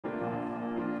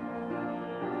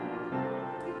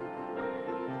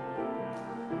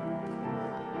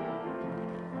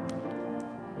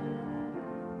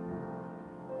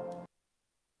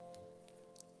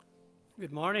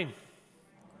Good morning.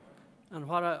 And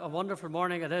what a wonderful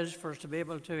morning it is for us to be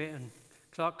able to, in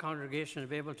Clock congregation, to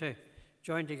be able to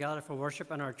join together for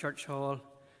worship in our church hall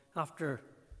after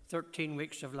 13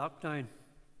 weeks of lockdown.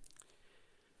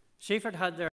 Seaford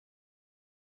had their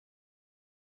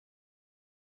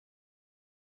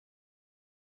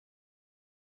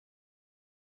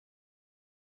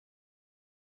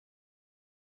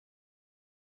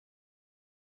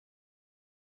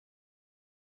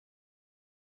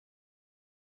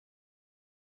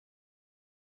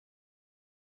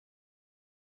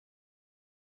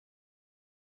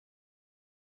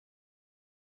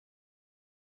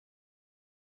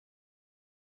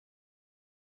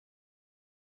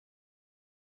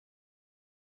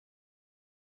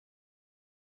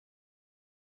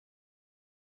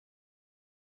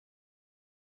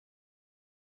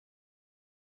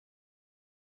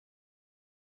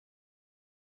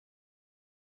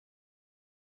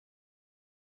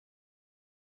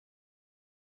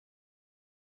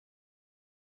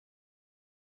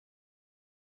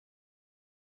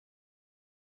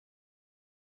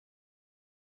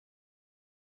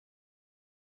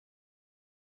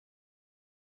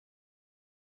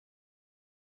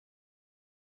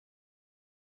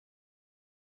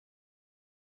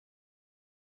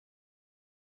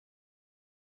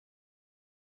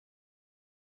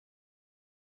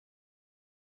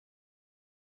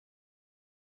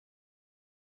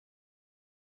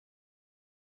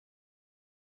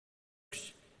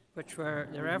which were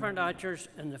the Reverend Archers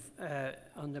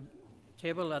on the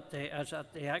table at the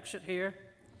exit here,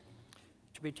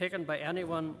 to be taken by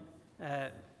anyone.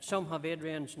 Some have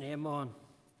Adrian's name on.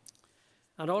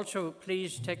 And also,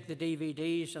 please take the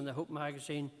DVDs and the Hope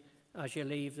magazine as you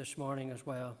leave this morning as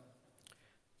well.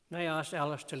 Now I ask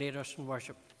Ellis to lead us in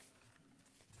worship.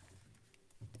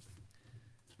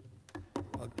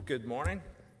 Well, good morning.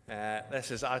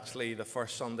 This is actually the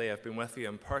first Sunday I've been with you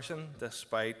in person,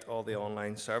 despite all the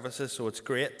online services, so it's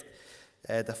great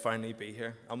to finally be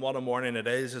here. And what a morning it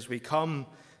is as we come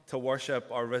to worship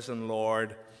our risen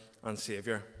Lord and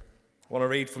Saviour. I want to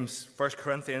read from 1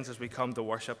 Corinthians as we come to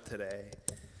worship today.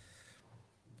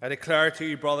 I declare to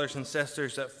you, brothers and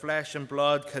sisters, that flesh and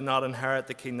blood cannot inherit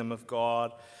the kingdom of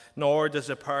God, nor does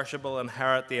the perishable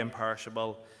inherit the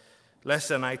imperishable.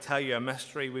 Listen, I tell you a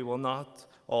mystery. We will not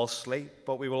all sleep,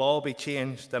 but we will all be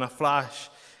changed in a flash,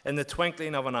 in the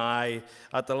twinkling of an eye,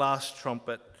 at the last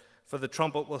trumpet. For the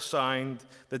trumpet will sound,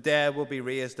 the dead will be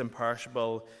raised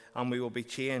imperishable, and we will be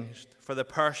changed. For the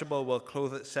perishable will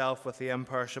clothe itself with the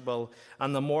imperishable,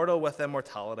 and the mortal with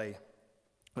immortality.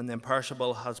 When the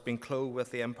imperishable has been clothed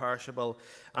with the imperishable,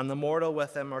 and the mortal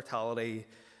with immortality,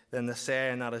 then the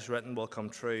saying that is written will come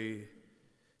true.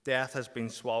 Death has been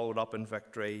swallowed up in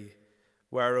victory.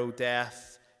 Where, O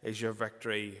death, is your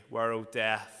victory? Where, O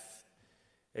death,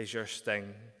 is your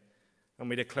sting? And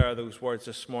we declare those words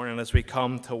this morning as we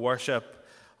come to worship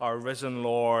our risen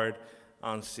Lord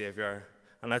and Saviour.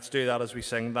 And let's do that as we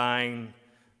sing, Thine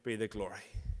be the glory.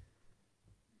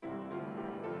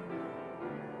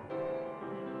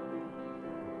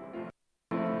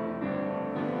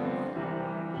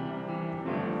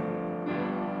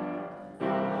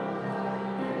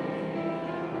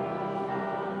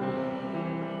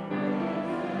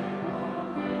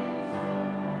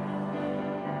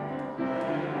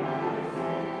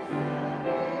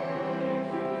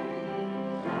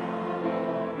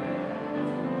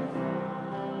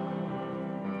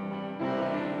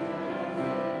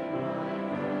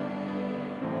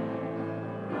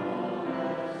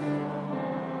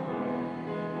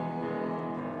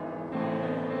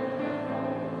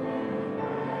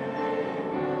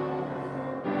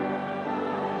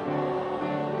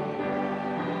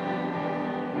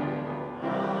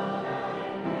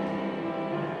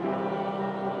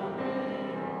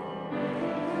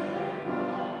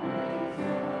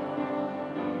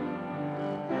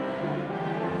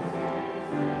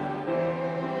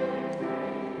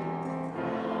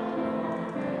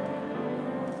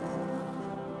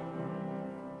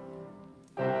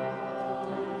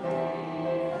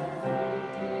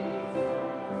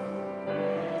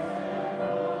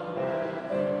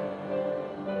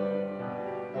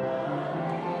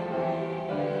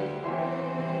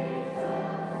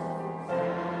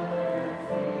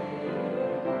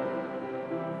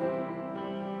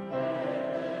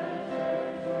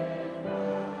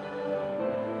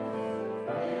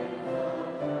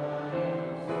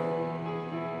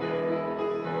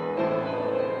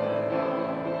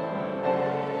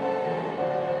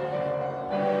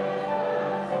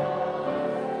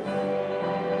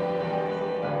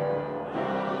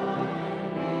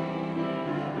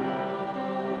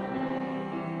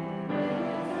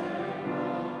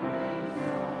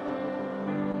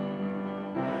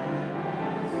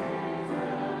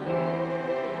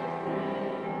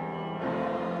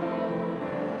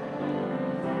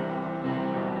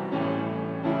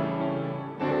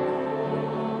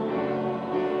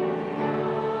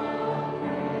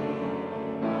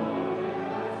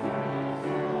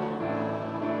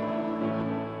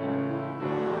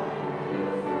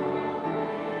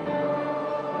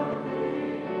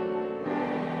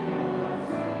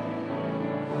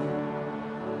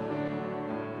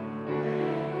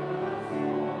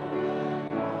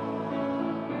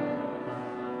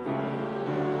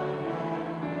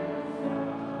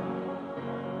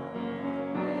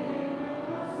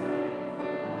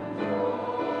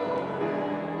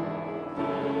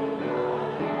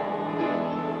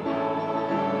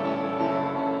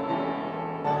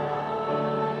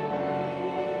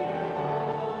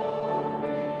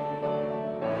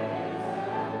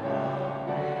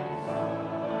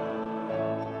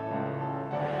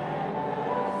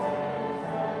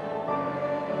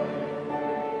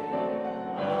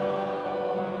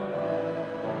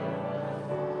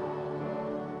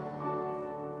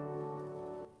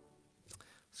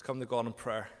 Let's come to God in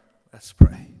prayer. Let's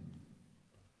pray.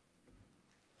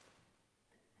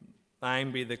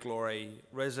 Thine be the glory,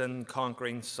 risen,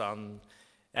 conquering Son.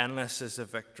 Endless is the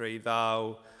victory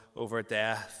thou over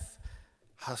death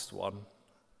hast won.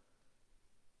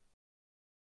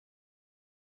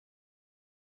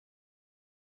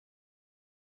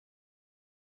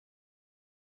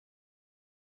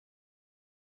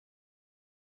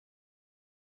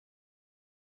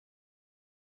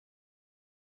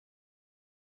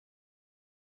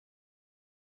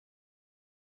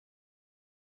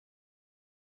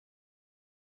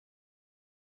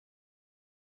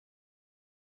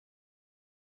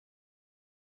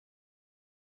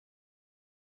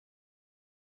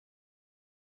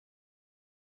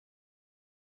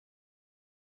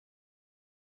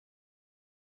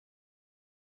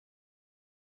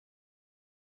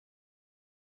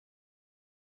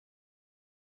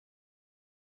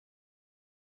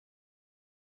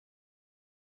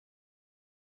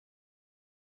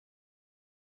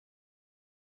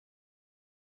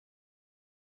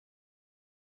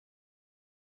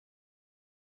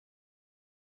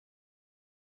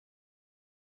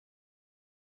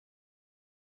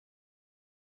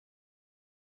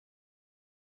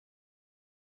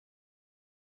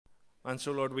 And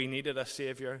so, Lord, we needed a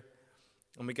Saviour,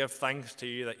 and we give thanks to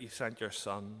you that you sent your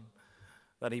Son,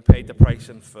 that he paid the price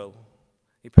in full.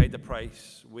 He paid the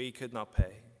price we could not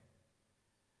pay.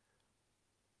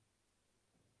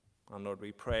 And Lord,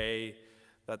 we pray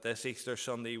that this Easter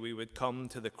Sunday we would come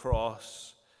to the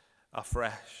cross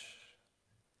afresh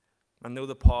and know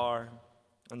the power,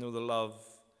 and know the love,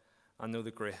 and know the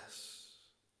grace.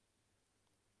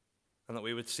 And that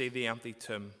we would see the empty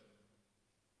tomb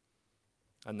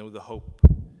and know the hope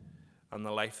and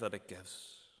the life that it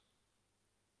gives.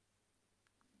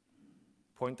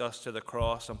 Point us to the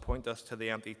cross and point us to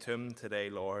the empty tomb today,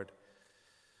 Lord.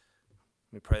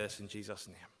 We pray this in Jesus'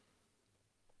 name.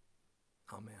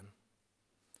 Amen.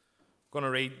 I'm going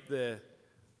to read the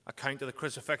account of the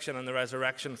crucifixion and the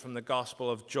resurrection from the Gospel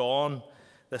of John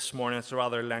this morning. It's a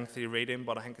rather lengthy reading,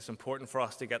 but I think it's important for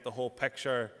us to get the whole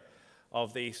picture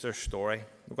of the Easter story.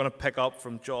 We're going to pick up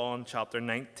from John chapter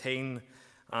 19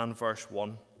 and verse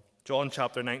 1. John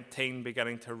chapter 19,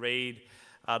 beginning to read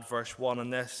at verse 1,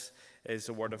 and this is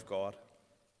the word of God.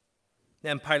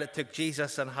 Then Pilate took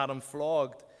Jesus and had him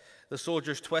flogged. The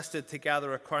soldiers twisted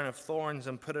together a crown of thorns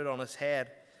and put it on his head.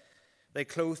 They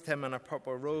clothed him in a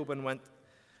purple robe and went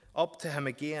up to him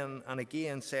again and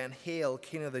again, saying, "Hail,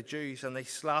 King of the Jews!" And they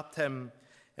slapped him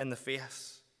in the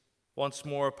face. Once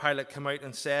more Pilate came out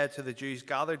and said to the Jews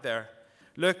gathered there,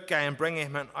 "Look, I am bringing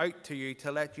him out to you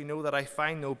to let you know that I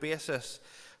find no basis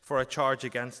for a charge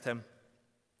against him."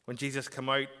 When Jesus came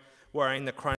out wearing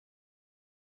the crown,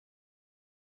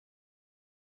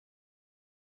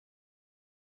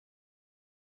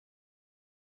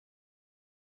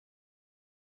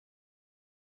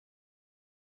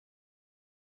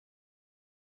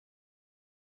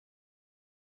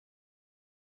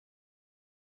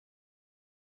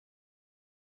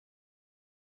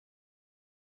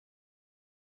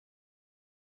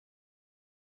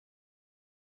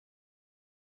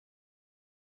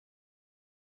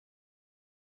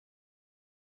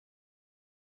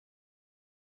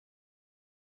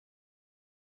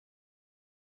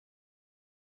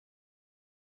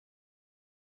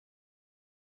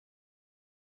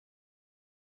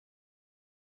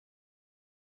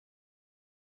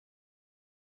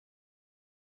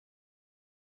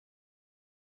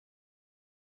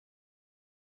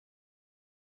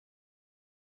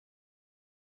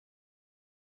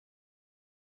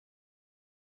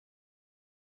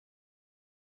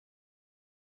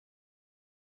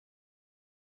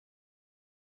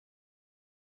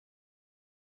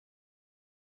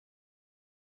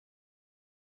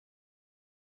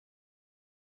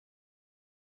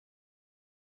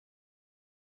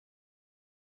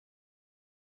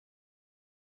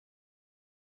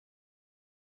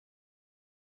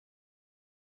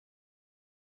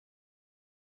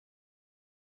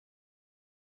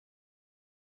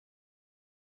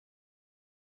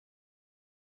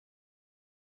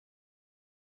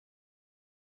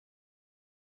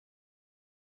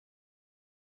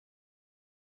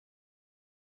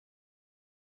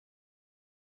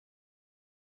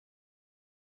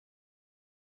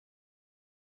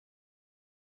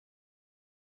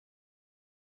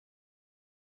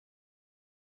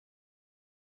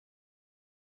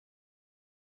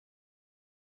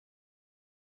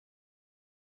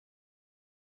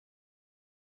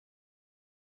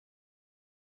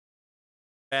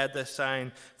 read this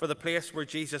sign, for the place where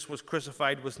Jesus was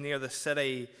crucified was near the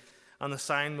city, and the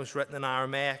sign was written in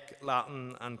Aramaic,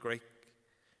 Latin, and Greek.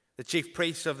 The chief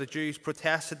priests of the Jews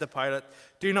protested to Pilate,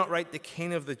 "Do not write the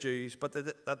King of the Jews, but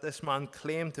that this man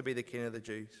claimed to be the King of the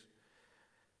Jews."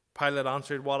 Pilate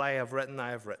answered, "What I have written,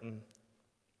 I have written."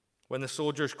 When the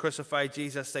soldiers crucified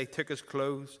Jesus, they took his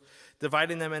clothes,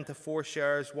 dividing them into 4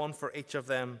 shares, one for each of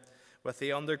them, with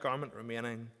the undergarment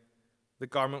remaining. The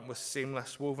garment was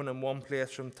seamless, woven in one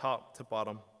place from top to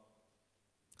bottom.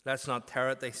 "Let's not tear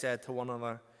it," they said to one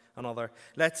another.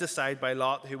 "Let's decide by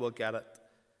lot who will get it."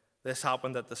 This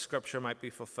happened that the scripture might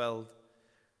be fulfilled.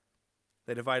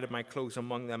 They divided my clothes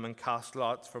among them and cast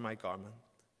lots for my garment.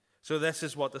 So this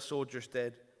is what the soldiers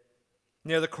did.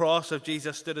 Near the cross of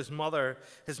Jesus stood his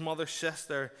mother's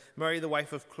sister, Mary the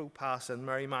wife of Clopas, and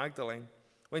Mary Magdalene.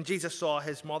 When Jesus saw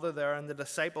his mother there and the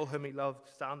disciple whom he loved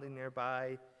standing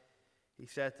nearby, he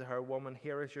said to her, "Woman,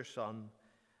 here is your son,"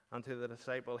 and to the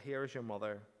disciple, "Here is your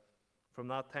mother." From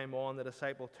that time on, the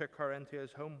disciple took her into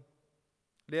his home.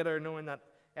 Later, knowing that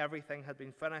everything had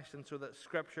been finished and so that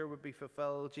scripture would be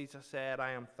fulfilled, Jesus said,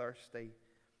 "I am thirsty."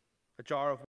 A jar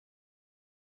of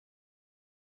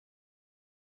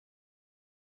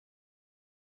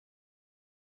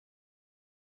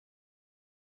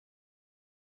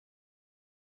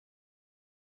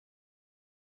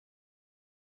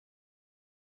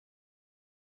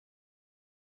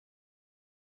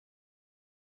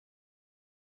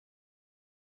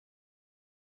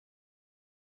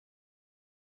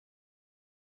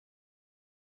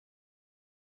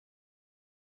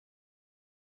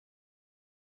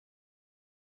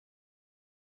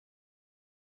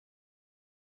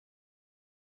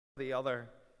the other.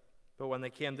 But when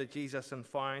they came to Jesus and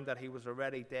found that he was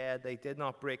already dead, they did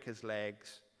not break his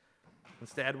legs.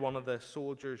 Instead, one of the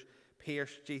soldiers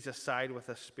pierced Jesus' side with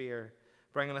a spear,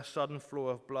 bringing a sudden flow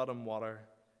of blood and water.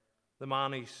 The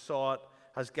man who saw it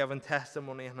has given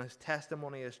testimony, and his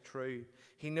testimony is true.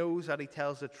 He knows that he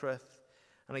tells the truth,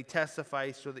 and he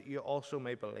testifies so that you also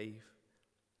may believe.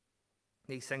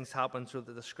 These things happened so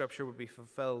that the scripture would be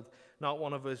fulfilled. Not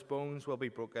one of his bones will be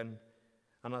broken.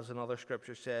 And as another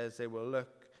scripture says, they will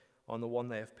look on the one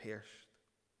they have pierced.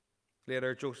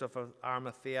 Later, Joseph of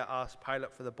Arimathea asked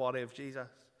Pilate for the body of Jesus.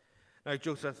 Now,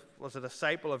 Joseph was a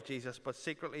disciple of Jesus, but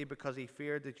secretly, because he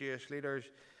feared the Jewish leaders,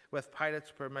 with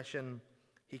Pilate's permission,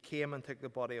 he came and took the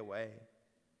body away.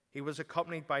 He was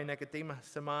accompanied by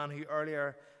Nicodemus, the man who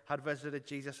earlier had visited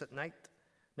Jesus at night.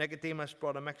 Nicodemus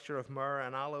brought a mixture of myrrh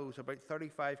and aloes, about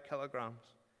 35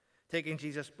 kilograms. Taking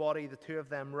Jesus' body, the two of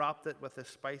them wrapped it with the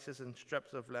spices and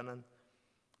strips of linen.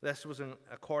 This was in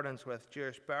accordance with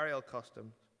Jewish burial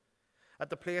customs. At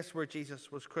the place where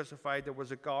Jesus was crucified, there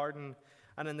was a garden,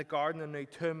 and in the garden a new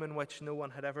tomb in which no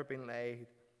one had ever been laid.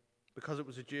 Because it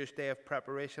was a Jewish day of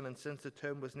preparation, and since the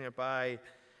tomb was nearby,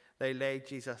 they laid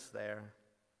Jesus there.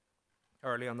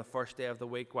 Early on the first day of the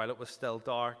week, while it was still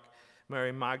dark,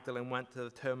 Mary Magdalene went to the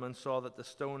tomb and saw that the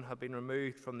stone had been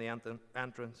removed from the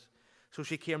entrance. So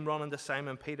she came running to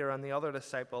Simon Peter and the other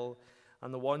disciple,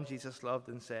 and the one Jesus loved,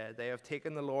 and said, "They have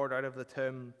taken the Lord out of the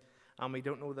tomb, and we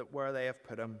don't know where they have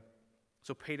put him."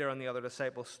 So Peter and the other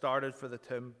disciple started for the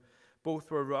tomb. Both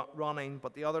were running,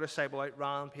 but the other disciple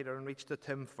outran Peter and reached the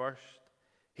tomb first.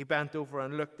 He bent over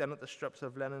and looked in at the strips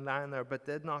of linen lying there, but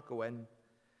did not go in.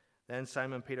 Then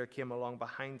Simon Peter came along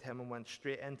behind him and went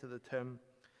straight into the tomb.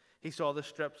 He saw the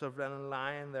strips of linen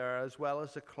lying there, as well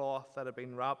as the cloth that had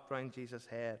been wrapped round Jesus'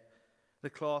 head. The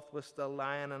cloth was still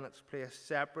lying in its place,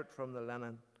 separate from the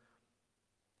linen.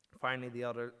 Finally, the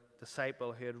other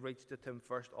disciple who had reached the tomb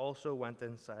first also went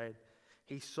inside.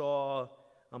 He saw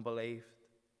and believed.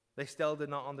 They still did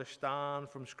not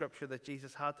understand from Scripture that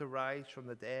Jesus had to rise from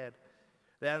the dead.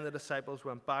 Then the disciples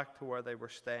went back to where they were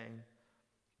staying.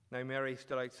 Now Mary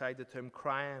stood outside the tomb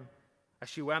crying. As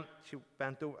she wept, she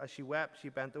bent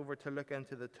over to look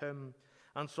into the tomb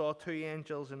and saw 2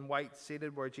 angels in white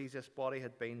seated where Jesus' body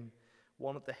had been,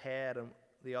 one at the head and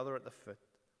the other at the foot.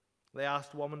 They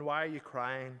asked, "Woman, why are you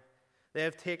crying?" "They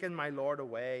have taken my Lord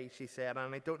away," she said,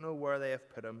 "and I don't know where they have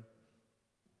put him."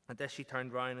 At this she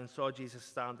turned round and saw Jesus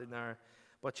standing there,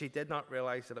 but she did not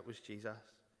realize that it was Jesus.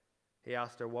 He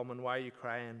asked her, "Woman, why are you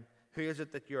crying? Who is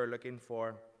it that you are looking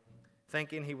for?"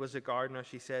 Thinking he was a gardener,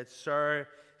 she said, "Sir,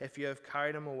 if you have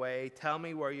carried him away, tell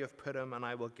me where you have put him, and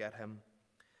I will get him."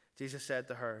 Jesus said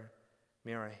to her,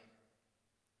 "Mary."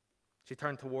 She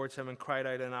turned towards him and cried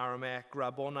out in Aramaic,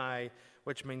 "Rabboni,"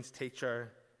 which means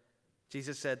teacher.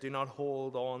 Jesus said, "Do not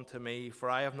hold on to me, for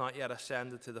I have not yet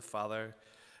ascended to the Father.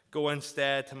 Go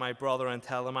instead to my brother and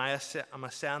tell him, I am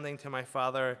ascending to my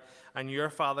Father and your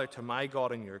Father, to my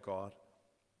God and your God."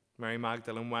 Mary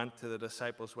Magdalene went to the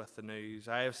disciples with the news,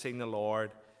 "I have seen the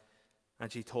Lord,"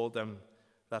 and she told them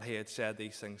that he had said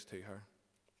these things to her.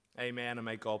 Amen, and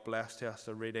may God bless to us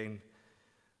the reading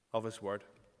of his word.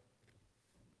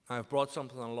 I've brought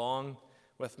something along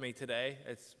with me today.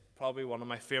 It's probably one of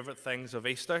my favorite things of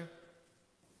Easter.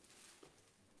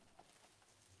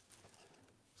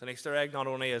 It's an Easter egg. Not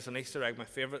only is an Easter egg my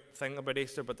favorite thing about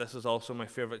Easter, but this is also my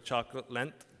favorite chocolate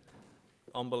Lindt.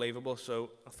 Unbelievable. So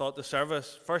I thought the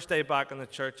service, first day back in the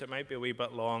church, it might be a wee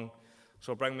bit long.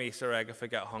 So I'll bring me Easter egg if I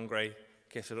get hungry, in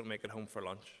case I don't make it home for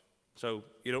lunch. So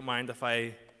you don't mind if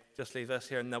I just leave this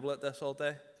here and nibble at this all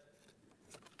day?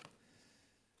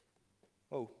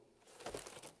 Oh,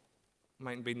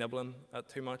 mightn't be nibbling at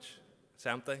too much. It's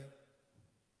empty.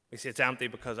 We say it's empty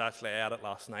because actually I ate it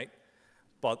last night.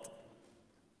 But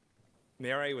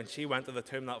Mary, when she went to the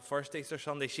tomb that first Easter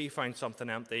Sunday, she found something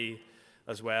empty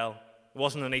as well. It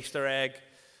wasn't an Easter egg,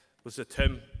 it was the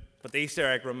tomb. But the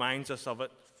Easter egg reminds us of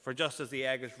it. For just as the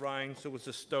egg is round, so was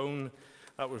the stone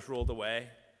that was rolled away.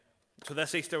 So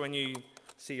this Easter, when you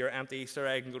see your empty Easter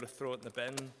egg and go to throw it in the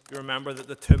bin, you remember that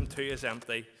the tomb too is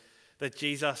empty, that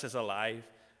Jesus is alive,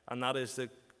 and that is the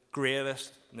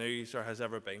greatest news there has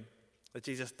ever been. That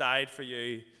Jesus died for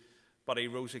you, but he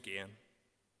rose again.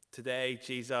 Today,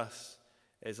 Jesus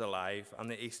is alive, and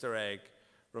the Easter egg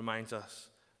reminds us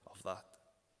of that.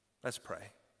 Let's pray.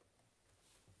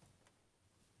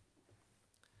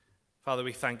 Father,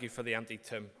 we thank you for the empty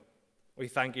tomb. We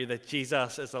thank you that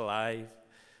Jesus is alive,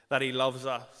 that he loves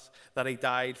us, that he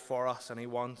died for us, and he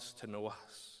wants to know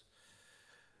us.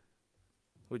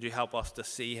 Would you help us to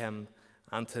see him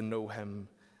and to know him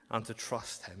and to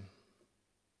trust him?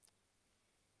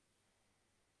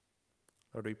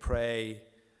 Lord, we pray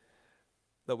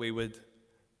that we would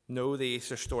know the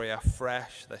Easter story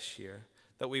afresh this year,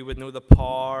 that we would know the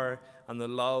power and the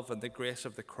love and the grace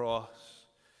of the cross,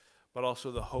 but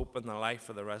also the hope and the life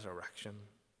of the resurrection.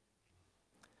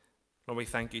 Lord, we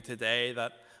thank you today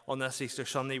that on this Easter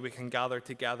Sunday we can gather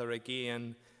together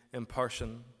again in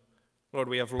person. Lord,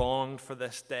 we have longed for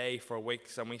this day for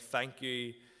weeks, and we thank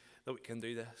you that we can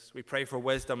do this. We pray for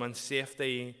wisdom and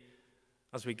safety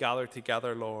as we gather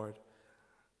together, Lord.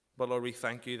 But Lord, we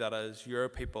thank you that as your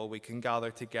people we can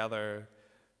gather together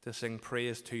to sing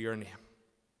praise to your name.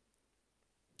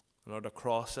 Lord,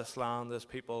 across this land as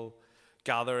people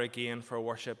gather again for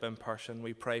worship in person,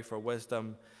 we pray for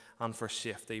wisdom and for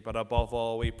safety. But above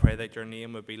all, we pray that your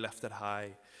name would be lifted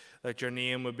high, that your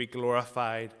name would be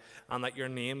glorified, and that your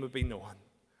name would be known,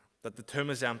 that the tomb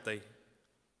is empty,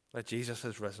 that Jesus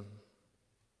has risen.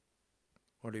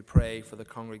 Lord, we pray for the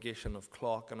congregation of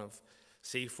Clock and of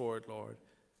Seaford, Lord.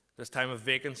 This time of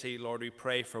vacancy, Lord, we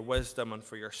pray for wisdom and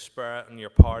for your spirit and your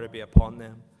power to be upon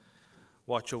them.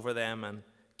 Watch over them and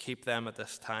keep them at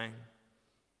this time.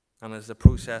 And as the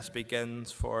process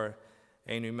begins for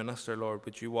a new minister, Lord,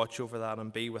 would you watch over that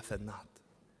and be within that?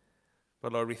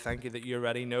 But Lord, we thank you that you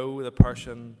already know the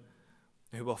person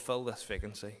who will fill this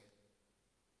vacancy.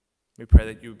 We pray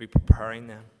that you would be preparing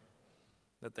them,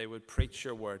 that they would preach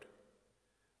your word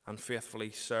and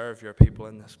faithfully serve your people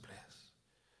in this place,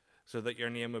 so that your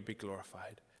name would be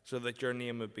glorified, so that your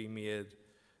name would be made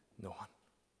known.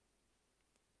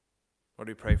 Lord,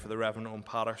 we pray for the Reverend Owen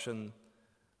Patterson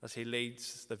as he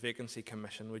leads the vacancy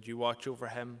commission. Would you watch over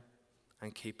him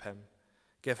and keep him?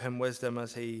 Give him wisdom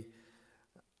as he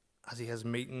has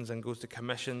meetings and goes to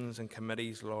commissions and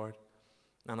committees, Lord,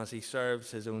 and as he serves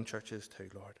his own churches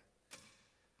too, Lord.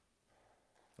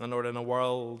 And Lord, in a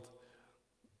world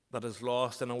that is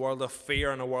lost, in a world of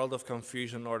fear, in a world of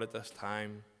confusion, Lord, at this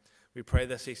time, we pray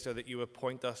this Easter that you would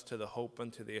point us to the hope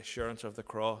and to the assurance of the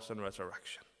cross and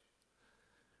resurrection.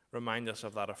 Remind us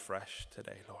of that afresh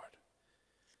today, Lord.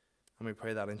 And we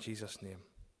pray that in Jesus' name.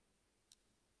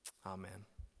 Amen.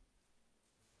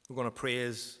 We're going to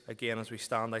praise again as we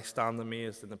stand. I stand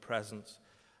amazed in the presence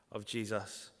of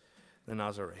Jesus the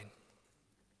Nazarene.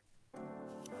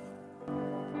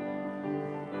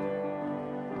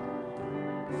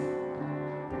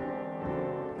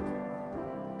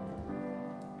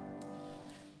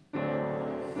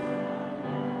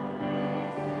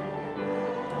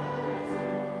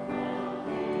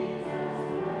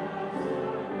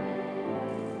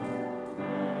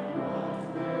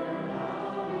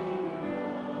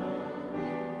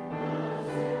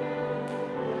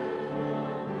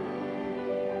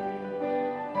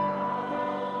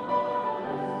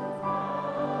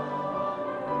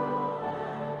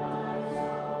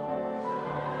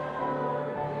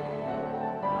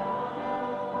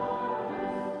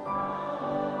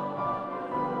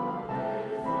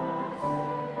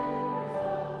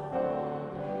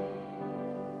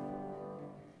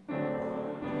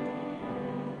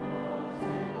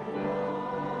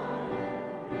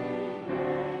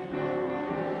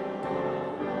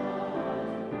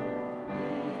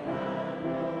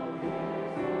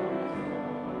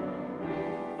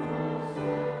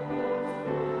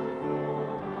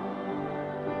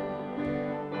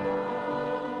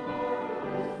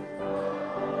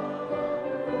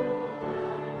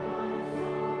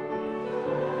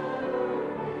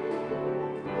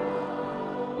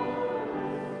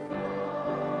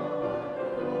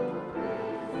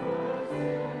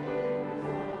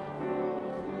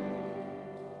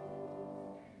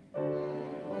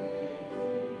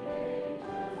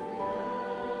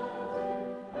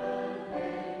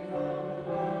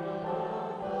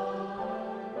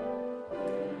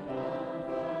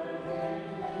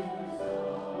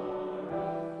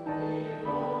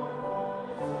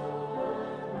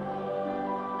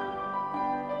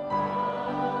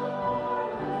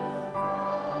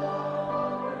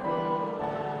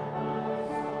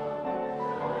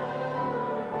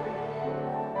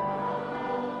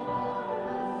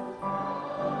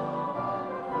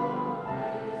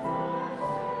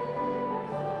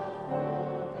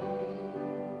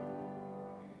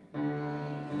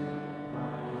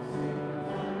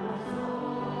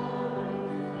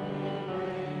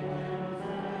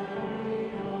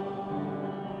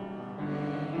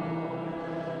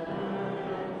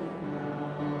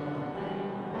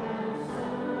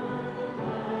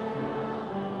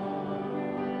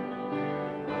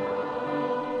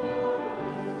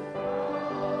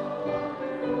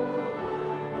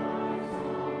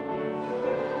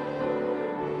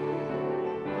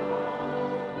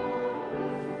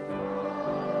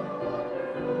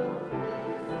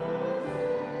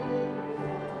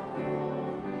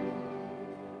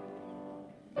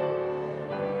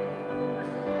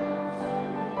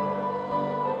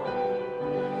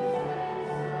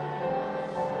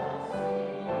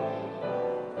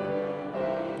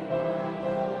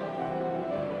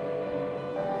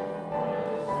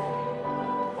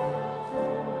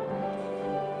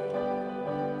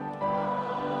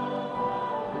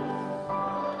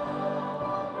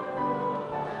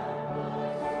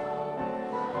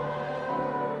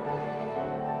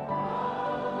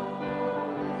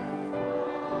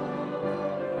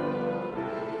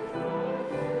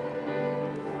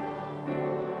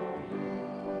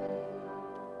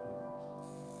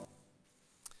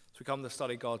 we come to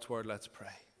study God's word, let's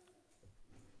pray.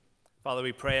 Father,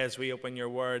 we pray as we open your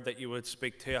word that you would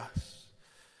speak to us.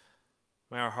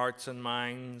 May our hearts and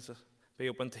minds be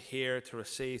open to hear, to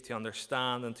receive, to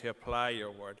understand, and to apply your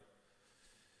word.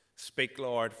 Speak,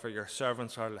 Lord, for your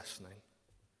servants are listening.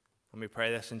 And we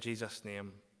pray this in Jesus'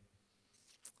 name.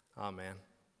 Amen.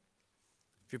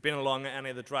 If you've been along at any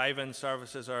of the drive-in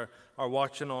services or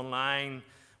watching online,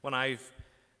 when I've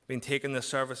been taking the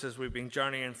services we've been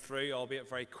journeying through, albeit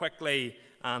very quickly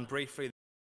and briefly,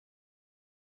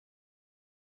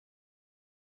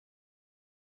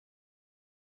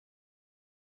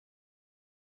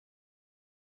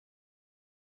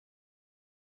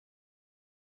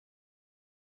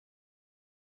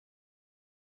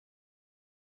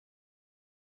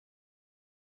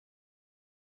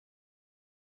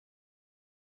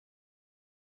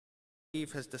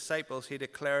 his disciples, he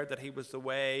declared that he was the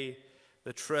way,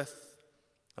 the truth,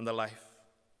 and the life.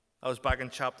 I was back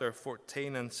in chapter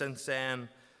 14, and since then,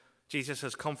 Jesus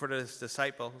has comforted his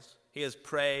disciples. He has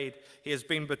prayed. He has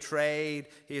been betrayed.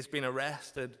 He has been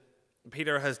arrested.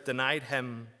 Peter has denied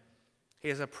him. He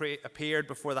has appeared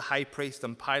before the high priest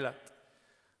and Pilate,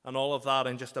 and all of that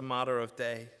in just a matter of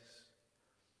days.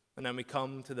 And then we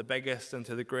come to the biggest and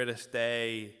to the greatest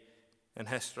day in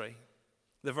history.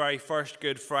 The very first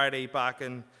Good Friday back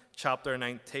in chapter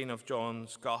 19 of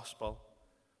John's Gospel.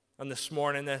 And this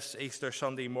morning, this Easter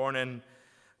Sunday morning,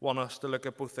 I want us to look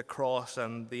at both the cross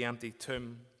and the empty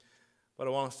tomb. But I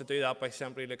want us to do that by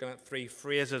simply looking at three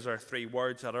phrases or three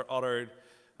words that are uttered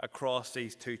across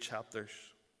these two chapters.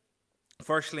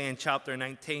 Firstly, in chapter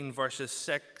 19, verses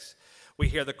 6, we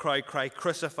hear the crowd cry,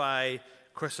 "Crucify,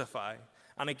 crucify."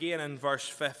 And again in verse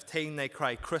 15, they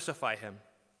cry, "Crucify him.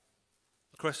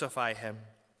 Crucify him."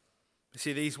 You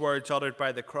see, these words uttered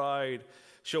by the crowd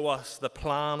show us the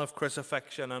plan of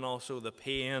crucifixion and also the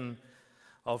pain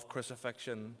of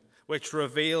crucifixion, which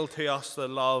reveal to us the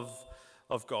love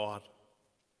of God.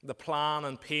 The plan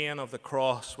and pain of the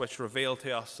cross, which reveal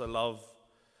to us the love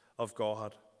of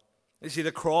God. You see,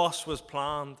 the cross was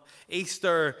planned.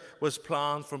 Easter was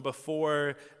planned from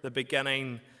before the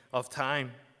beginning of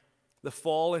time. The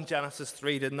fall in Genesis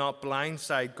 3 did not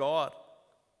blindside God,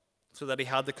 so that he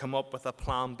had to come up with a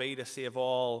plan B to save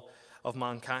all of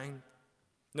mankind.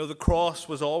 No, the cross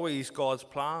was always God's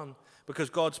plan, because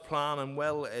God's plan and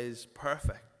will is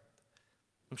perfect.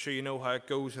 I'm sure you know how it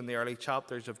goes in the early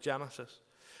chapters of Genesis.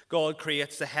 God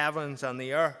creates the heavens and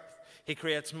the earth. He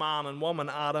creates man and woman,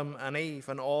 Adam and Eve,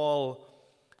 and all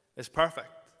is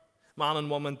perfect. Man and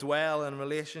woman dwell in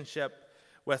relationship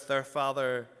with their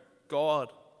Father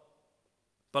God.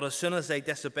 But as soon as they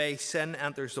disobey, sin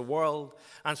enters the world,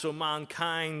 and so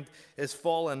mankind is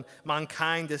fallen.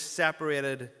 Mankind is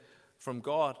separated from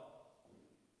God.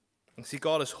 And see,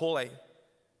 God is holy.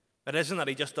 It isn't that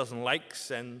he just doesn't like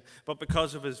sin, but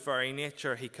because of his very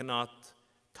nature, he cannot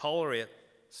tolerate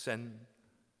sin.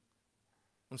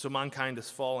 And so mankind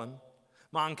is fallen.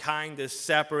 Mankind is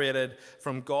separated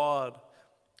from God.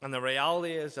 And the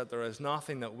reality is that there is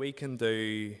nothing that we can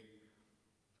do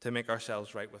to make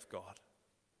ourselves right with God.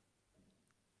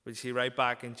 We see right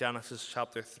back in Genesis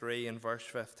chapter 3 and verse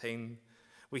 15,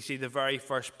 we see the very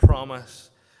first promise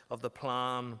of the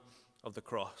plan of the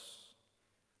cross.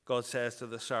 God says to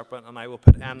the serpent, "And I will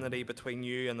put enmity between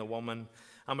you and the woman,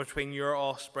 and between your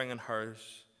offspring and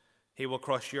hers. He will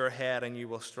crush your head, and you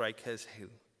will strike his heel."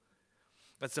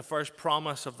 It's the first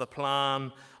promise of the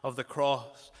plan of the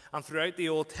cross. And throughout the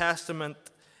Old Testament,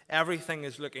 everything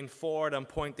is looking forward and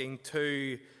pointing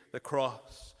to the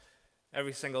cross.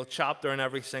 Every single chapter and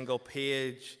every single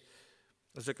page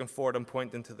is looking forward and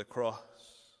pointing to the cross.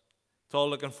 It's all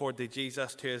looking forward to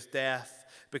Jesus, to his death,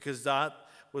 because that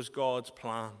was God's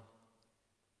plan.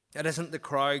 It isn't the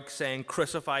crowd saying,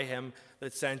 "Crucify him,"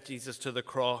 that sent Jesus to the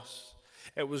cross.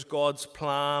 It was God's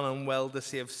plan and will to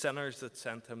save sinners that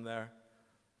sent him there.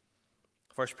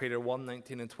 1 Peter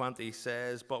 1:19 and 20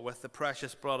 says, "But with the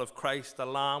precious blood of Christ, the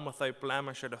Lamb without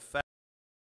blemish or defect,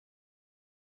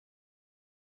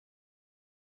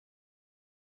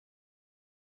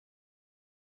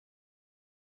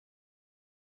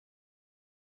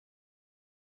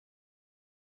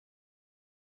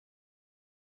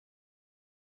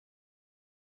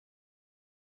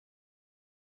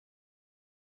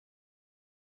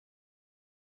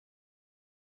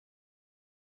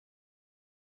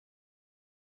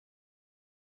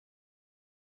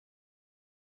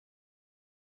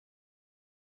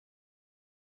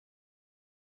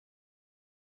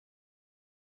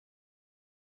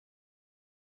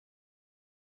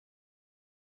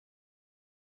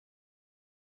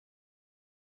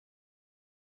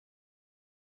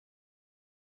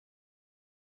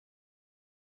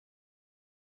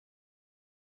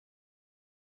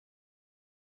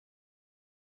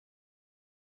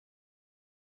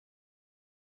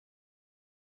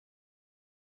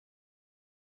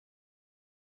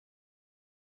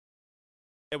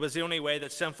 It was the only way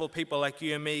that sinful people like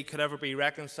you and me could ever be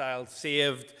reconciled,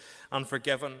 saved, and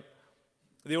forgiven.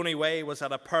 The only way was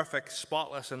that a perfect,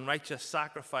 spotless, and righteous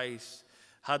sacrifice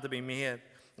had to be made.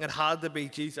 It had to be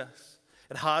Jesus.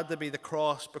 It had to be the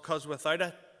cross, because without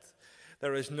it,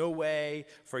 there is no way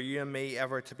for you and me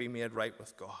ever to be made right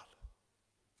with God.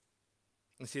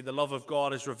 You see, the love of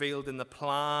God is revealed in the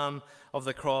plan of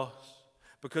the cross,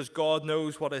 because God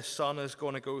knows what his Son is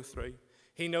going to go through.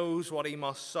 He knows what he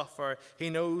must suffer. He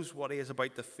knows what he is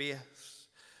about to face.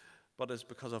 But it's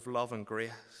because of love and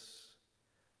grace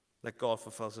that God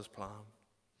fulfills his plan.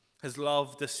 His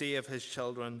love to save his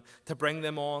children, to bring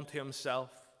them on to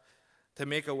himself, to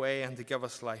make a way and to give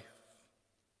us life.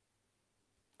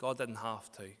 God didn't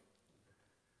have to,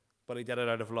 but he did it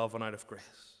out of love and out of grace.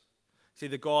 See,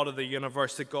 the God of the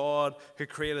universe, the God who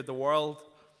created the world,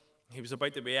 he was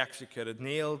about to be executed,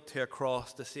 nailed to a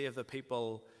cross to save the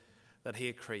people that he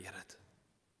had created.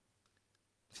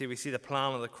 See, we see the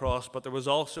plan of the cross, but there was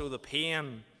also the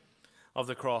pain of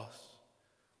the cross.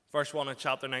 Verse 1 of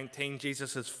chapter 19,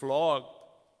 Jesus is flogged.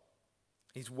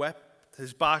 He's whipped.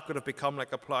 His back would have become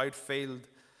like a plowed field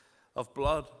of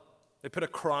blood. They put a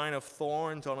crown of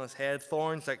thorns on his head,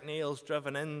 thorns like nails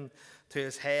driven into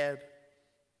his head.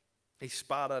 He's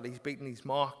spat at, he's beaten, he's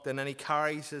mocked, and then he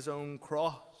carries his own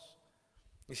cross.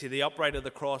 You see, the upright of the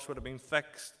cross would have been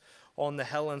fixed on the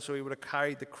hill, and so he would have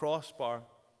carried the crossbar.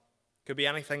 Could be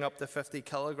anything up to 50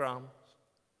 kilograms.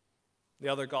 The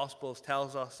other Gospels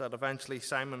tells us that eventually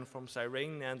Simon from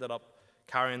Cyrene ended up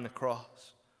carrying the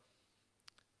cross.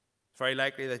 It's very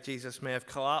likely that Jesus may have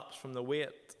collapsed from the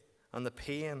weight and the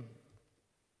pain.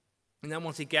 And then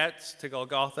once he gets to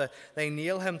Golgotha, they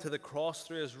nail him to the cross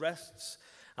through his wrists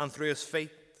and through his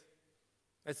feet.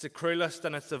 It's the cruelest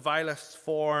and it's the vilest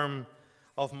form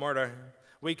of murder.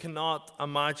 We cannot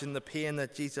imagine the pain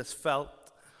that Jesus felt,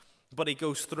 but he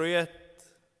goes through it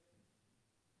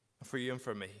for you and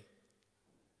for me.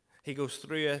 He goes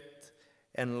through it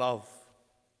in love.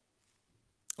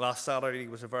 Last Saturday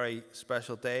was a very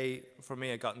special day for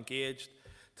me. I got engaged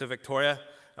to Victoria.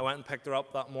 I went and picked her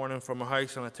up that morning from her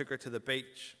house, and I took her to the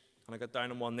beach. And I got down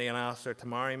on one knee and asked her to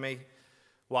marry me.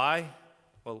 Why?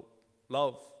 Well,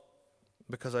 love.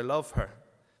 Because I love her.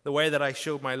 The way that I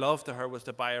showed my love to her was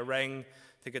to buy a ring,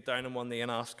 to get down on one knee and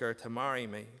ask her to marry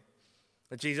me.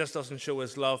 But Jesus doesn't show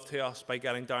his love to us by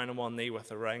getting down on one knee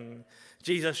with a ring.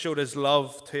 Jesus showed his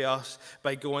love to us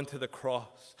by going to the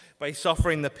cross, by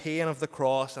suffering the pain of the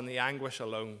cross and the anguish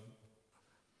alone.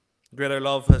 Greater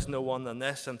love has no one than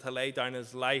this, and to lay down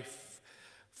his life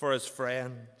for his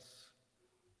friends.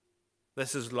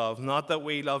 This is love. Not that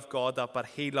we love God, but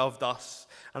he loved us,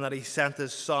 and that he sent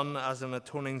his Son as an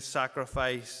atoning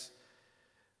sacrifice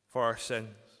for our sins.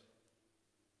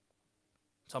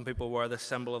 Some people wear the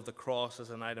symbol of the cross as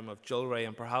an item of jewelry,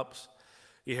 and perhaps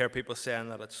you hear people saying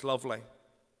that it's lovely.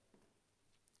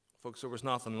 Folks, there was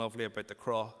nothing lovely about the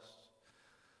cross,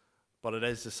 but it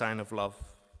is the sign of love.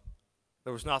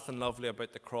 There was nothing lovely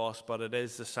about the cross, but it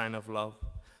is the sign of love.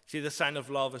 See, the sign of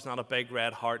love is not a big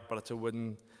red heart, but it's a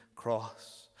wooden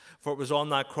cross. For it was on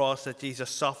that cross that Jesus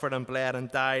suffered and bled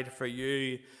and died for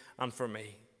you and for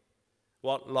me.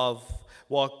 What love,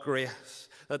 what grace,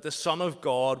 that the Son of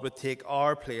God would take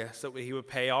our place, that he would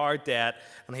pay our debt,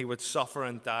 and he would suffer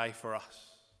and die for us.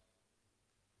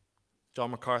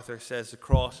 John MacArthur says the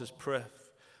cross is proof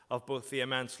of both the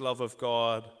immense love of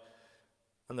God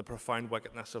and the profound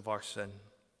wickedness of our sin.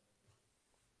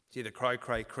 See, the crowd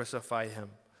cry, crucify him.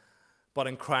 But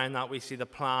in crying that, we see the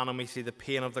plan and we see the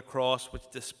pain of the cross, which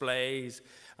displays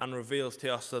and reveals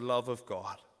to us the love of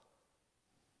God.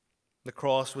 The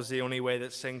cross was the only way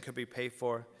that sin could be paid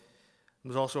for. It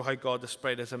was also how God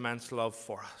displayed his immense love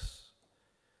for us.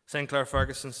 Sinclair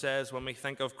Ferguson says, when we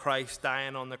think of Christ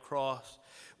dying on the cross,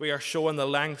 we are showing the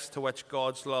lengths to which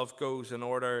God's love goes in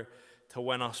order to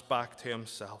win us back to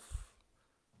himself.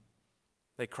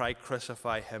 They cried,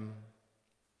 crucify him,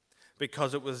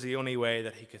 because it was the only way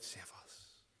that he could save us.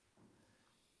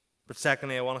 But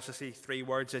secondly, I want us to see three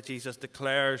words that Jesus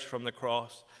declares from the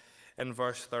cross in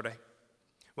verse 30.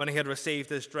 When he had received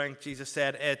his drink, Jesus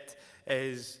said, it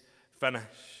is finished.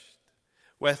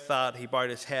 With that, he bowed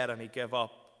his head and he gave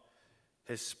up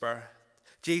his spirit.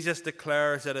 Jesus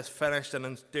declares it is finished, and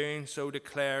in doing so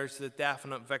declares the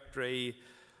definite victory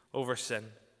over sin.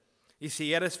 You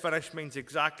see, it is finished means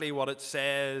exactly what it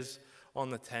says on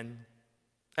the tin.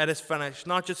 It is finished,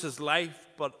 not just his life,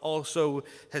 but also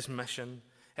his mission.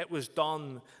 It was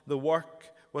done. The work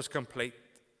was complete.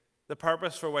 The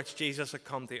purpose for which Jesus had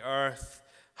come to earth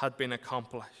had been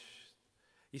accomplished.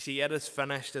 You see, it is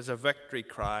finished is a victory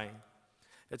cry.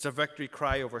 It's a victory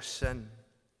cry over sin.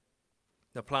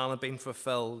 The plan had been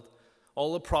fulfilled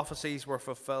All the prophecies were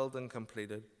fulfilled and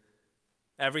completed.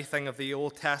 Everything of the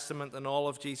Old Testament and all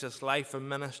of Jesus' life and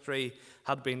ministry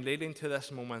had been leading to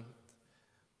this moment,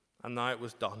 and now it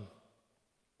was done.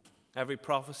 Every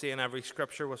prophecy and every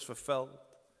scripture was fulfilled.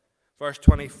 Verse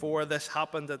 24, this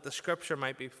happened that the scripture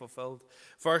might be fulfilled.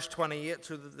 Verse 28,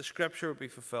 so that the scripture would be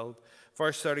fulfilled.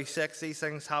 Verse 36, these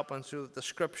things happened so that the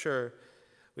scripture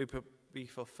would be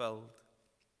fulfilled.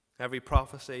 Every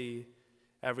prophecy,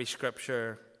 every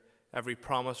scripture, every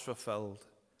promise fulfilled.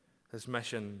 His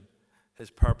mission,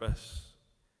 his purpose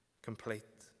complete.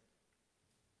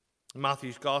 In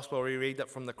Matthew's Gospel, we read that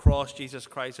from the cross, Jesus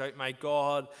cries out, my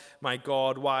God,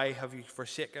 why have you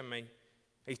forsaken me?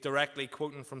 He's directly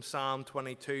quoting from Psalm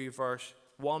 22, verse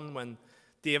 1, when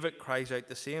David cries out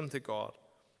the same to God.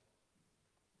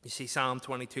 You see, Psalm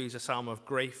 22 is a psalm of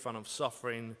grief and of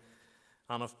suffering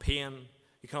and of pain.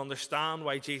 You can understand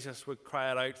why Jesus would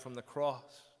cry it out from the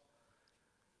cross.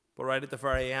 But right at the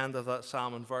very end of that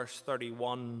psalm, in verse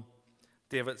 31,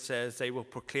 David says, they will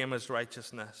proclaim his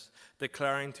righteousness,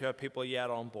 declaring to a people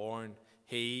yet unborn,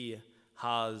 he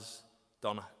has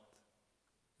done it.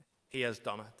 He has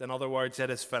done it. In other words, it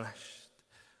is finished.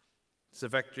 It's a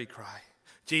victory cry.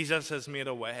 Jesus has made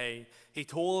a way. He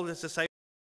told his disciples,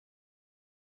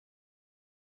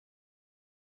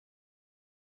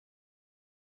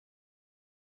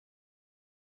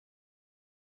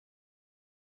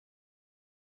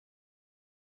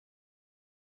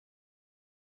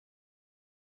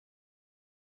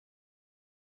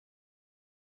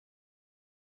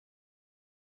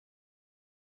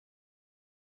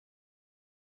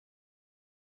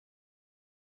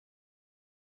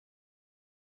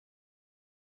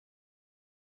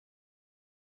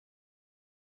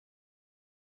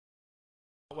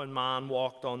 when man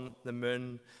walked on the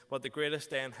moon, but the greatest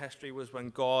day in history was when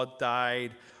God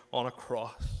died on a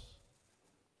cross.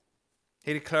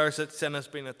 He declares that sin has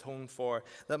been atoned for,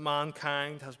 that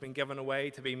mankind has been given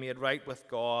away to be made right with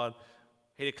God.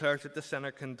 He declares that the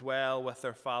sinner can dwell with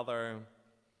their Father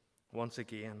once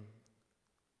again.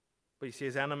 But you see,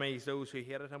 his enemies, those who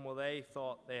hated him, well, they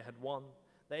thought they had won.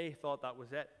 They thought that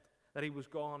was it, that he was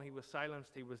gone, he was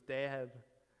silenced, he was dead.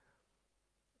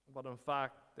 But in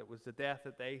fact, it was the death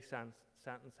that they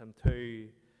sentenced him to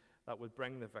that would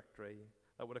bring the victory,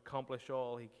 that would accomplish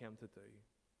all he came to do.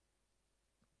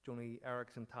 Joni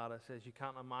Eareckson Tada says, you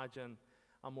can't imagine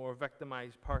a more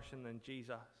victimized person than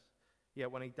Jesus. Yet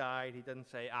when he died, he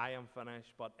didn't say, I am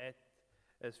finished, but it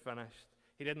is finished.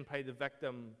 He didn't play the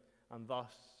victim, and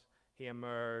thus he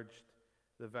emerged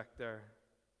the victor.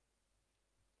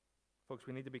 Folks,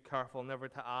 we need to be careful never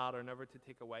to add or never to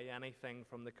take away anything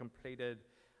from the completed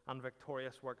and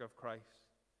victorious work of Christ.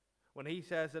 When he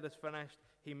says it is finished,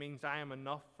 he means I am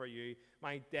enough for you.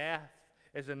 My death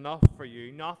is enough for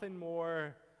you. Nothing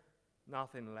more,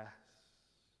 nothing less.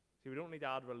 See, we don't need to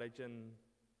add religion,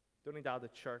 don't need to add the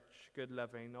church, good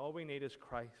living. All we need is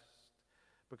Christ,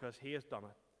 because he has done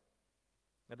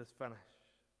it. It is finished.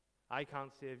 I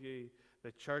can't save you.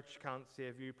 The church can't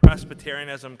save you.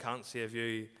 Presbyterianism can't save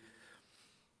you.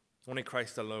 Only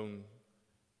Christ alone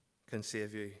can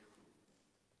save you.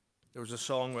 There was a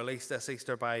song released this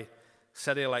Easter by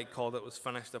City Light called It Was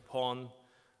Finished upon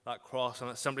that cross, and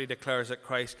it simply declares that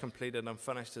Christ completed and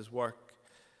finished his work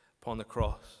upon the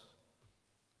cross.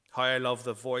 How I love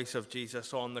the voice of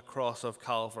Jesus on the cross of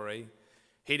Calvary.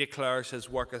 He declares his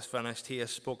work is finished. He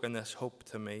has spoken this hope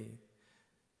to me.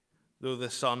 Though the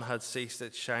sun had ceased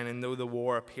its shining, though the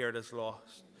war appeared as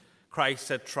lost, Christ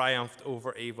had triumphed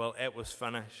over evil. It was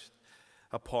finished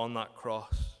upon that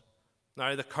cross.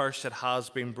 Now the curse that has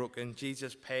been broken,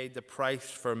 Jesus paid the price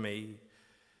for me.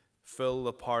 Full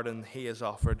the pardon he has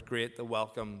offered, great the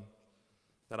welcome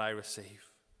that I receive.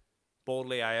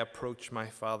 Boldly I approach my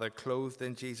Father, clothed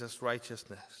in Jesus'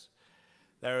 righteousness.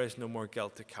 There is no more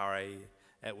guilt to carry.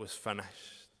 It was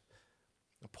finished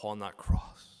upon that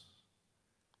cross.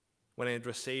 When he had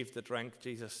received the drink,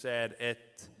 Jesus said,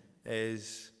 it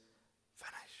is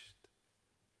finished.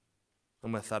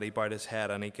 And with that he bowed his head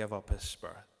and he gave up his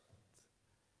spirit.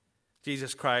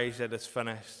 Jesus cries, it is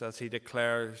finished, as he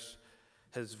declares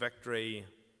his victory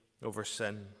over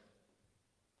sin.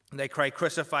 And they cry,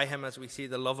 crucify him, as we see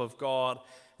the love of God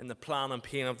in the plan and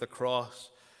pain of the cross.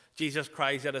 Jesus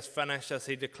cries, it is finished, as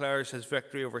he declares his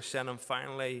victory over sin. And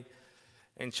finally,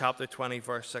 in chapter 20,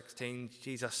 verse 16,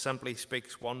 Jesus simply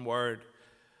speaks one word,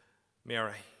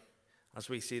 Mary, as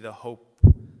we see the hope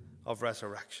of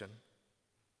resurrection.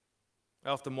 I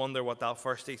often wonder what that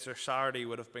first Easter Saturday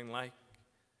would have been like.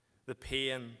 The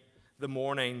pain, the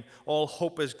mourning, all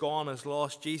hope is gone, is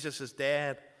lost. Jesus is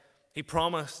dead. He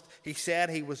promised, he said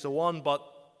he was the one, but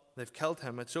they've killed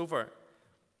him. It's over.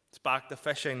 It's back to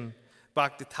fishing.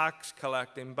 back to tax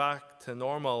collecting, back to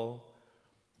normal.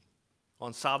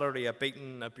 On Saturday, a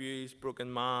beaten, abused,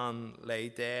 broken man lay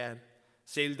dead,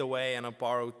 sealed away in a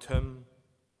borrowed tomb.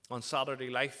 On Saturday,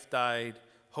 life died,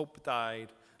 hope died,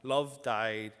 love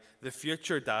died, the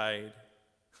future died.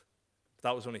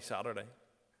 That was only Saturday,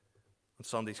 and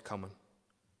Sunday's coming.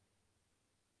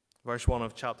 Verse 1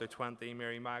 of chapter 20,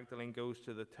 Mary Magdalene goes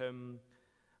to the tomb,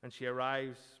 and she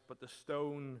arrives, but the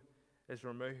stone is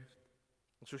removed.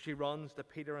 And so she runs to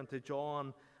Peter and to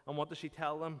John, and what does she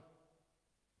tell them?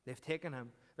 They've taken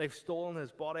him. They've stolen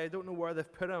his body. I don't know where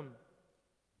they've put him.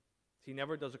 She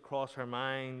never does it cross her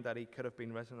mind that he could have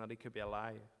been risen, that he could be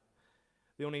alive.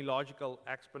 The only logical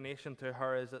explanation to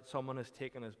her is that someone has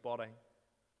taken his body.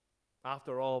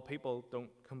 After all, people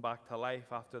don't come back to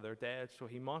life after they're dead, so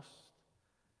he must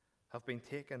have been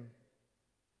taken.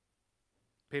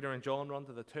 Peter and John run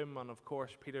to the tomb, and of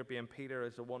course, Peter being Peter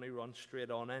is the one who runs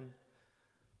straight on in.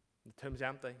 The tomb's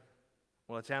empty.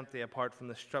 Well, it's empty apart from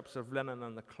the strips of linen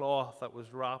and the cloth that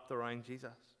was wrapped around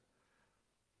Jesus.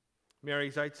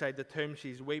 Mary's outside the tomb.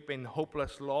 She's weeping,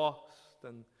 hopeless, lost,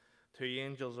 and two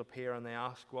angels appear and they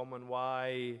ask, "Woman,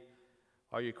 why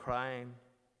are you crying?"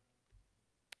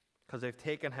 Because they've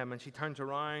taken him. And she turns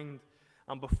around,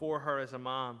 and before her is a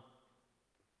man.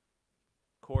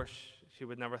 Of course, she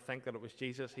would never think that it was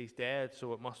Jesus. He's dead,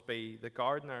 so it must be the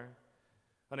gardener.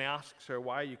 And he asks her,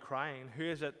 "Why are you crying? Who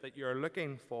is it that you're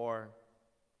looking for?"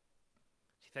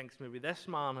 She thinks maybe this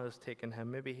man has taken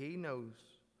him. Maybe he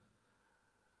knows.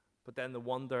 But then the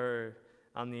wonder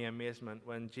and the amazement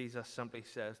when Jesus simply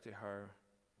says to her,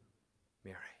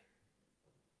 "Mary.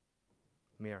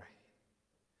 Mary."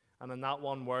 And in that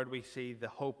one word we see the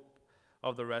hope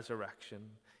of the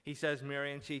resurrection. He says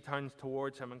Mary, and she turns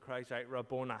towards him and cries out,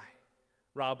 "Rabboni,"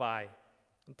 Rabbi,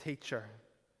 teacher.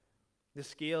 The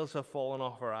scales have fallen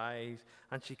off her eyes,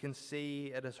 and she can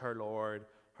see it is her Lord,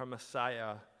 her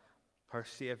Messiah, her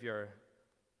Savior.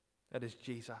 It is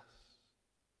Jesus.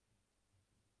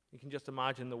 You can just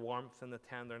imagine the warmth and the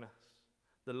tenderness,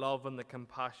 the love and the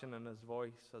compassion in his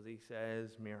voice as he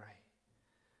says, "Mary."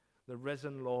 The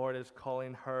risen Lord is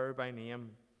calling her by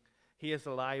name. He is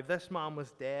alive. This man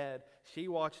was dead. She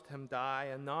watched him die,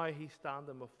 and now he's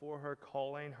standing before her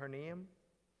calling her name.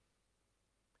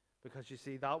 Because you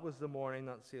see, that was the morning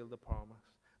that sealed the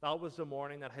promise. That was the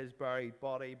morning that his buried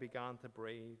body began to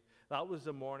breathe. That was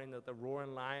the morning that the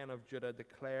roaring Lion of Judah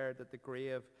declared that the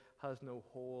grave has no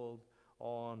hold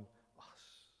on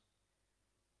us.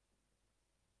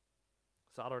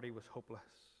 Saturday was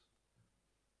hopeless.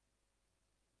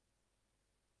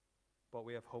 But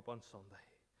we have hope on Sunday.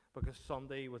 Because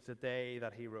Sunday was the day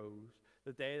that he rose.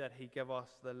 The day that he gave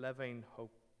us the living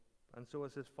hope. And so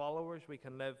as his followers, we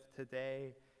can live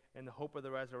today in the hope of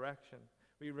the resurrection.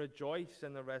 We rejoice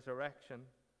in the resurrection.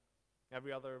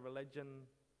 Every other religion,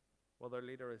 well, their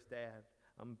leader is dead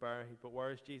and buried. But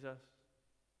where is Jesus?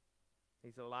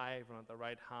 He's alive and at the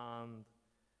right hand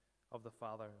of the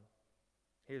Father.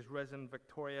 He is risen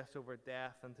victorious over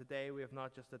death. And today we have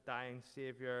not just a dying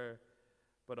Savior,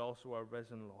 but also a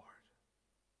risen Lord.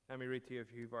 Let me read to you a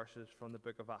few verses from the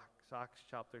book of Acts, Acts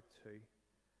chapter 2.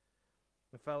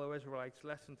 And fellow Israelites,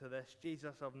 listen to this.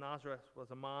 Jesus of Nazareth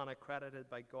was a man accredited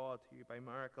by God to you by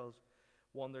miracles,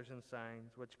 wonders, and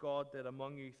signs, which God did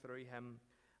among you through him,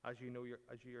 as you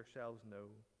yourselves know.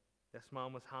 This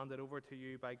man was handed over to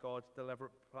you by God's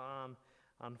deliberate plan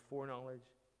and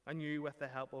foreknowledge, and you, with the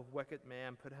help of wicked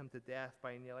men, put him to death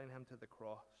by nailing him to the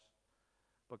cross.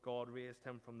 But God raised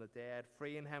him from the dead,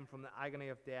 freeing him from the agony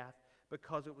of death,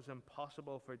 because it was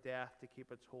impossible for death to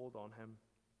keep its hold on him.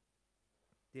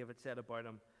 David said about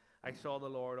him, "I saw the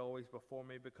Lord always before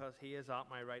me, because he is at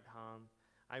my right hand.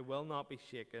 I will not be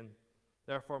shaken.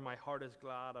 Therefore my heart is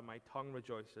glad and my tongue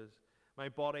rejoices. My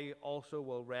body also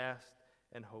will rest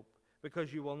in hope,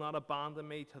 because you will not abandon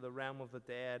me to the realm of the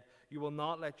dead. You will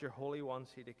not let your Holy One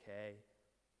see decay.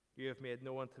 You have made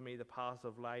known to me the paths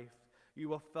of life. You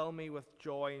will fill me with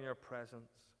joy in your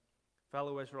presence."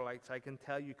 Fellow Israelites, I can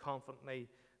tell you confidently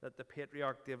that the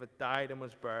patriarch David died and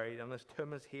was buried, and his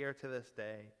tomb is here to this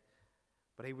day.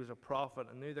 But he was a prophet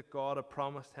and knew that God had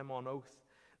promised him on oath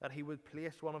that he would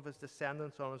place one of his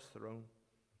descendants on his throne.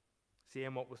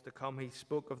 Seeing what was to come, he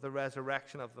spoke of the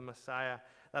resurrection of the Messiah,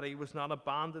 that he was not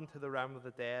abandoned to the realm of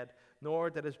the dead, nor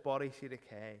did his body see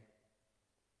decay.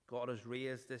 God has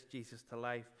raised this Jesus to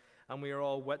life, and we are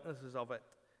all witnesses of it.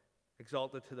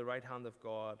 Exalted to the right hand of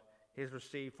God, he has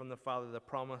received from the Father the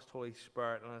promised Holy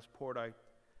Spirit and has poured out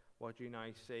what you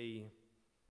now see.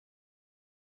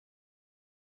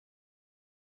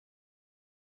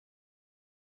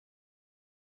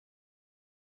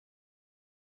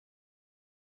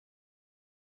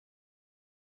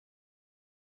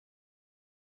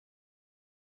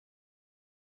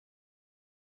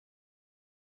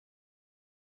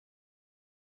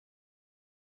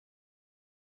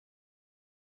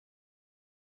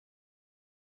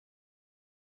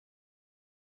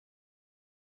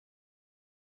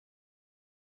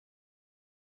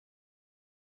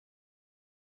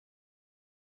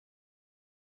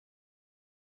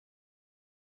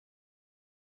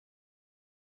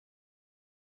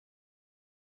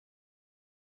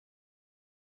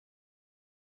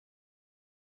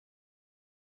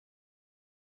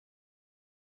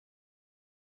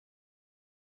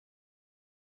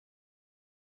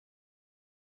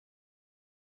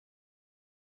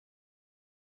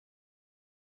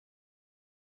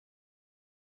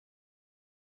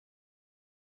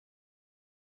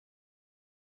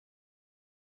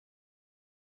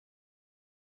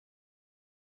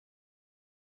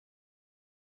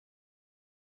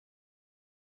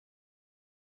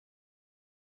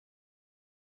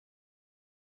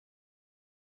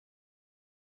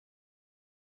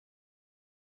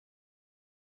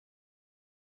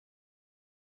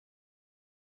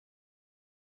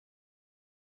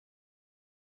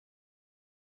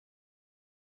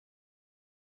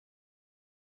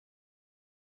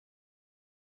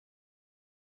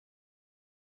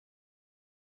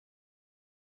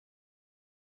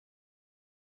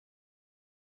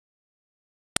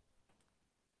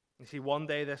 You see, one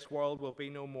day this world will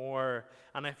be no more,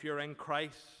 and if you're in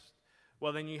Christ,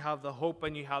 well, then you have the hope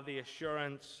and you have the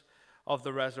assurance of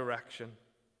the resurrection.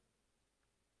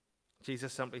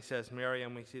 Jesus simply says, Mary,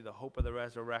 and we see the hope of the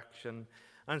resurrection.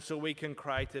 And so we can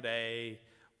cry today,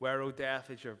 where, O death,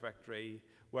 is your victory?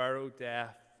 Where, O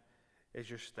death,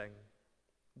 is your sting?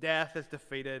 Death is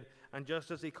defeated, and just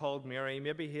as he called Mary,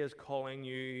 maybe he is calling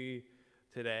you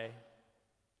today.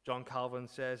 John Calvin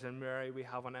says, in Mary we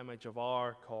have an image of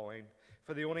our calling.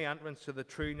 For the only entrance to the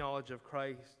true knowledge of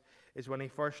Christ is when he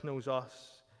first knows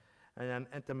us and then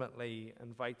intimately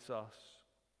invites us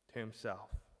to himself.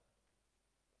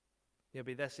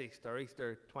 Maybe this Easter,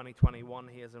 Easter 2021,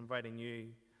 he is inviting you.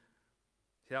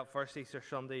 See, that first Easter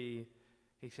Sunday,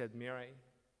 he said Mary.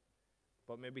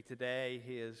 But maybe today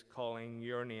he is calling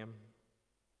your name.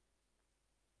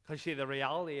 Because see, the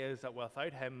reality is that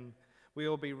without him, we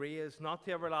will be raised not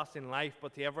to everlasting life,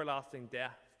 but to everlasting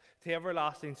death, to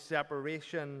everlasting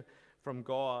separation from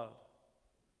God.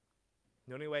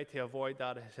 The only way to avoid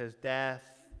that is his death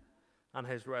and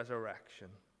his resurrection.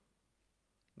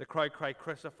 The crowd cry,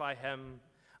 crucify him.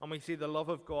 And we see the love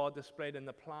of God displayed in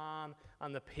the plan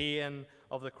and the pain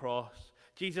of the cross.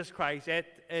 Jesus cries, it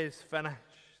is finished.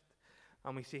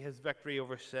 And we see his victory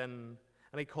over sin.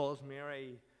 And he calls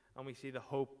Mary, and we see the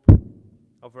hope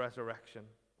of resurrection.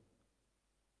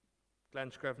 Glenn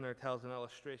Scrivener tells an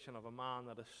illustration of a man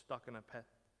that is stuck in a pit.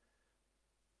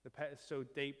 The pit is so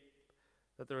deep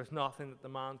that there is nothing that the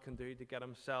man can do to get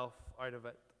himself out of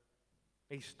it.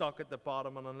 He's stuck at the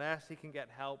bottom, and unless he can get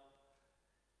help,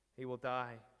 he will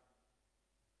die.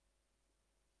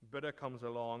 Buddha comes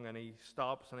along, and he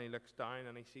stops, and he looks down,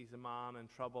 and he sees a man in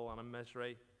trouble and in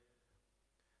misery.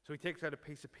 So he takes out a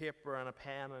piece of paper and a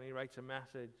pen, and he writes a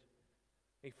message.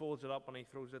 He folds it up, and he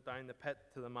throws it down the pit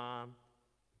to the man.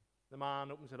 The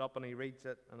man opens it up, and he reads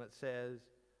it, and it says,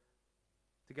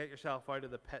 to get yourself out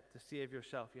of the pit, to save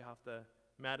yourself, you have to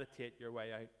meditate your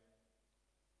way out.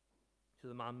 So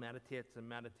the man meditates and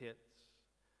meditates,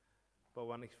 but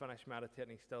when he's finished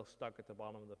meditating, he's still stuck at the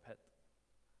bottom of the pit.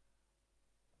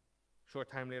 Short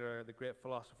time later, the great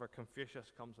philosopher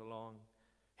Confucius comes along.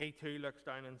 He too looks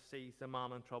down and sees the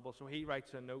man in trouble, so he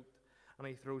writes a note, and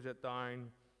he throws it down.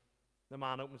 The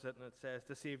man opens it, and it says,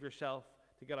 to save yourself,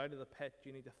 to get out of the pit,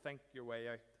 you need to think your way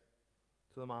out.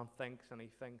 So the man thinks, and he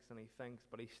thinks, and he thinks,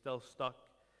 but he's still stuck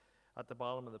at the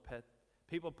bottom of the pit.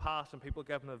 People pass, and people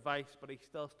give him advice, but he's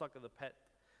still stuck at the pit.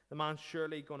 The man's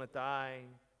surely going to die.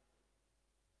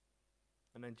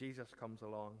 And then Jesus comes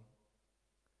along,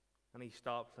 and he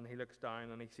stops, and he looks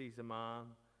down, and he sees the man,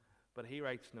 but he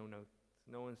writes no note.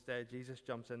 No, instead, Jesus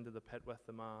jumps into the pit with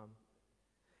the man.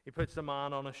 He puts the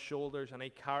man on his shoulders, and he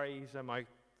carries him out.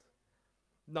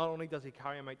 Not only does he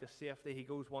carry him out to safety, he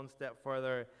goes one step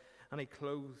further, and he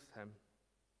clothes him.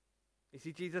 You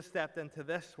see, Jesus stepped into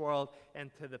this world,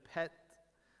 into the pit,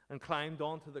 and climbed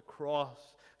onto the cross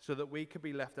so that we could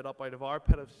be lifted up out of our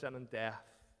pit of sin and death.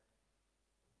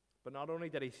 But not only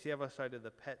did he save us out of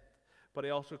the pit, but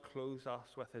he also clothes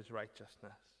us with his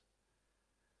righteousness.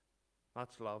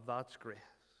 That's love. That's grace.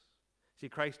 See,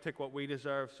 Christ took what we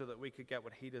deserve so that we could get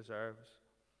what he deserves.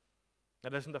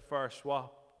 It isn't a fair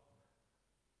swap,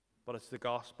 but it's the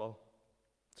gospel.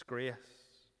 It's grace.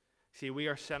 See, we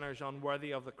are sinners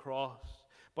unworthy of the cross,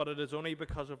 but it is only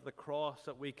because of the cross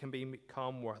that we can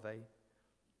become worthy.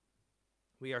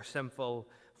 We are sinful,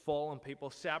 fallen people,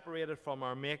 separated from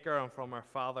our Maker and from our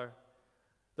Father.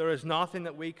 There is nothing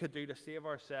that we could do to save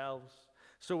ourselves.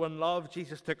 So in love,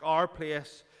 Jesus took our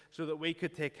place so that we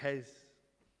could take his,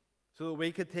 so that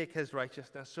we could take his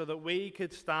righteousness, so that we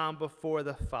could stand before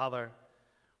the Father.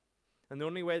 And the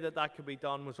only way that that could be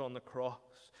done was on the cross,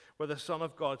 where the Son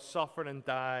of God suffered and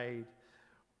died.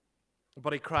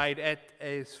 But he cried, it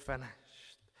is finished.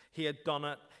 He had done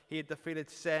it. He had defeated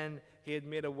sin. He had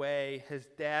made a way. His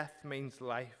death means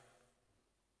life.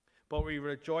 But we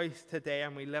rejoice today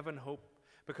and we live in hope,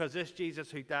 because this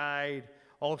Jesus who died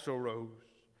also rose.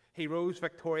 He rose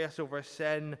victorious over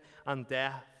sin and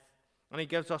death. And he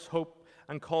gives us hope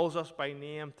and calls us by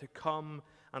name to come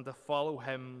and to follow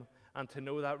him and to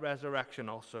know that resurrection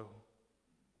also.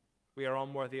 We are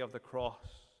unworthy of the cross,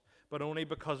 but only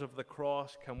because of the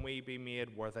cross can we be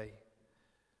made worthy.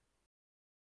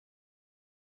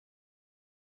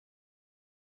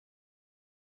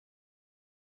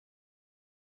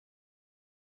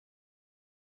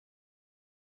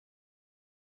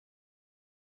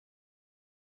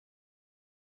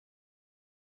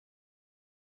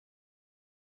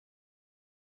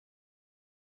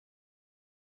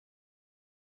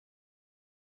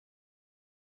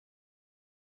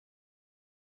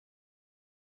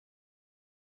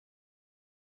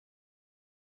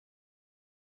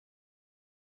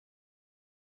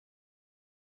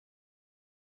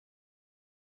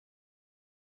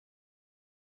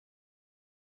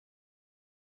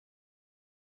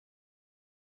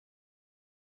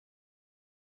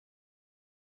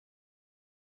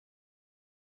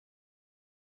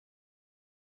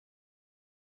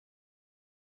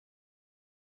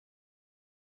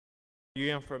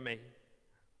 you and for me.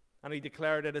 And he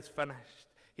declared it is finished.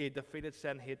 He had defeated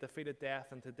sin, he had defeated death,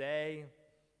 and today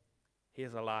he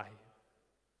is alive.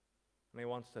 And he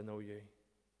wants to know you.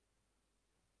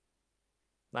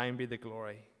 Thine be the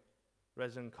glory,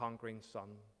 risen conquering Son.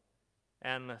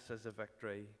 Endless is the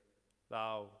victory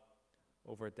thou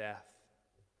over death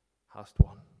hast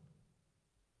won.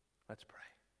 Let's pray.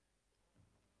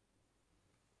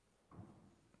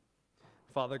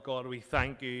 Father God, we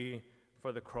thank you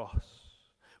for the cross.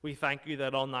 We thank you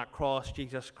that on that cross,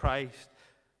 Jesus Christ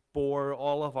bore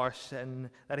all of our sin,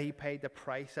 that he paid the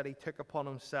price, that he took upon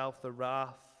himself the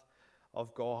wrath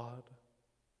of God.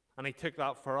 And he took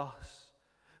that for us,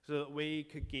 so that we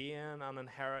could gain and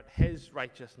inherit his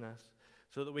righteousness,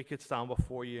 so that we could stand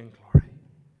before you in glory.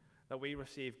 That we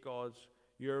receive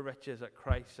your riches at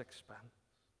Christ's expense.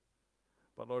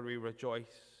 But Lord, we rejoice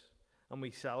and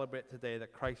we celebrate today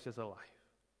that Christ is alive.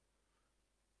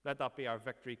 Let that be our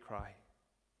victory cry,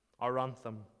 our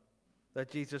anthem, that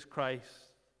Jesus Christ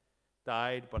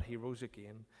died, but he rose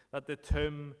again, that the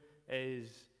tomb is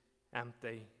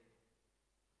empty.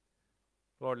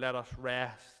 Lord, let us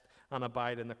rest and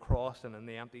abide in the cross and in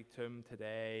the empty tomb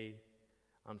today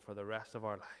and for the rest of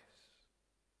our lives.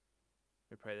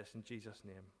 We pray this in Jesus'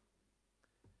 name.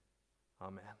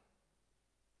 Amen.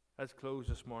 Let's close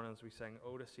this morning as we sing,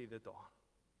 "Oh, to see the dawn."